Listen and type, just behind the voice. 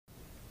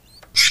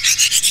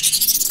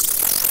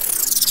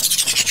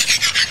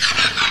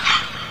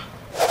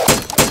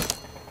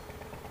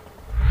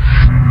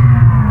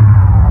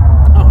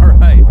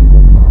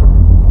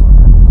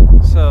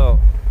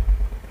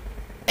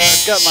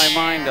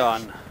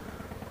on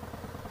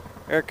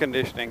air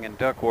conditioning and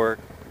ductwork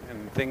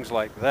and things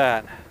like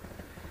that.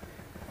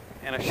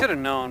 And I should have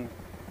known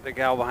the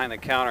gal behind the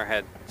counter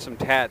had some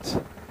tats.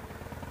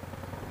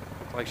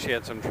 Looked like she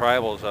had some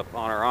tribals up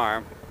on her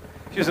arm.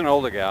 She was an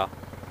older gal,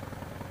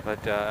 but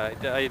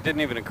it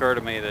didn't even occur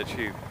to me that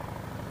she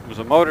was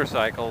a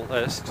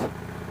motorcyclist.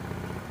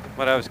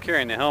 But I was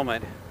carrying the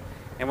helmet,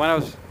 and when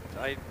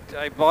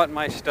I bought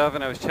my stuff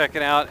and I was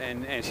checking out,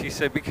 and she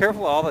said, "Be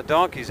careful of all the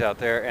donkeys out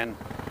there." And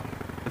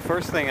the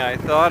first thing I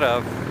thought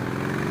of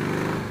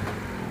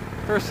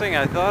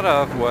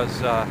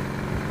was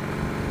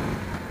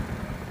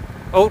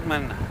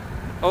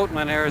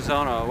Oatman,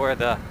 Arizona, where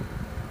the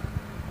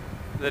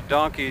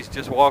donkeys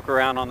just walk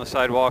around on the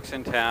sidewalks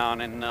in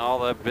town, and all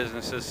the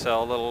businesses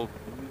sell little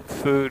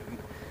food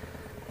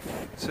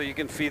so you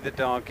can feed the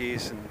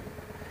donkeys. And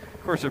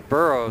of course, they're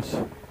burros,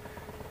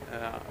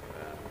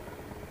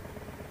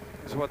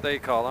 is what they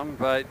call them,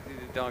 but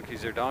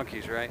donkeys are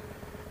donkeys, right?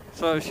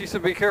 So she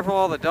said, "Be careful of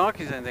all the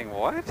donkeys." And I think,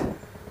 what?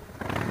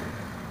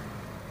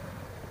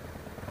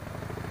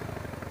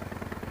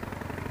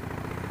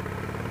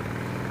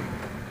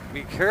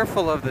 Be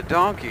careful of the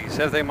donkeys.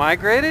 Have they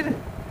migrated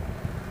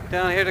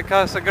down here to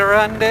Casa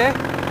Grande?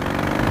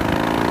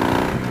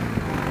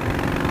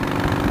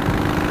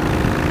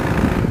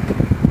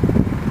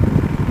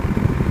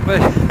 But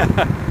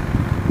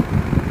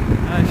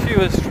she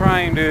was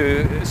trying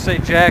to say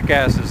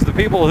jackasses, the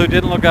people who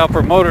didn't look out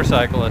for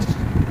motorcyclists,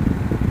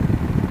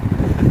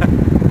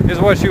 is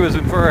what she was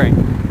inferring.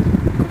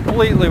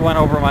 Completely went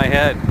over my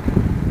head.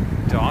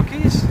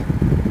 Donkeys?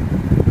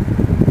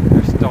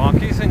 There's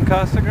donkeys in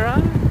Casa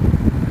Grande?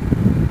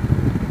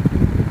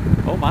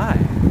 Oh my.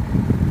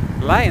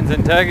 Lions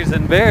and tigers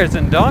and bears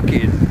and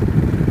donkeys.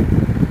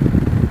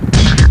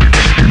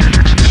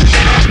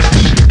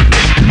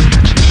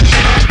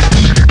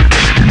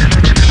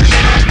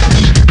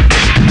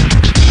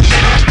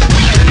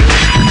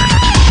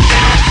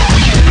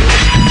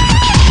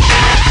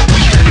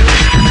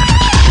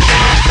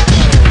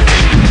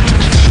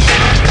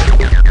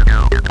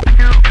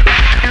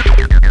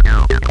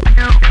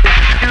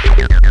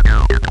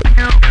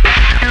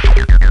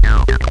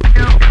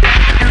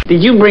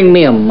 Did you bring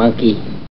me a monkey?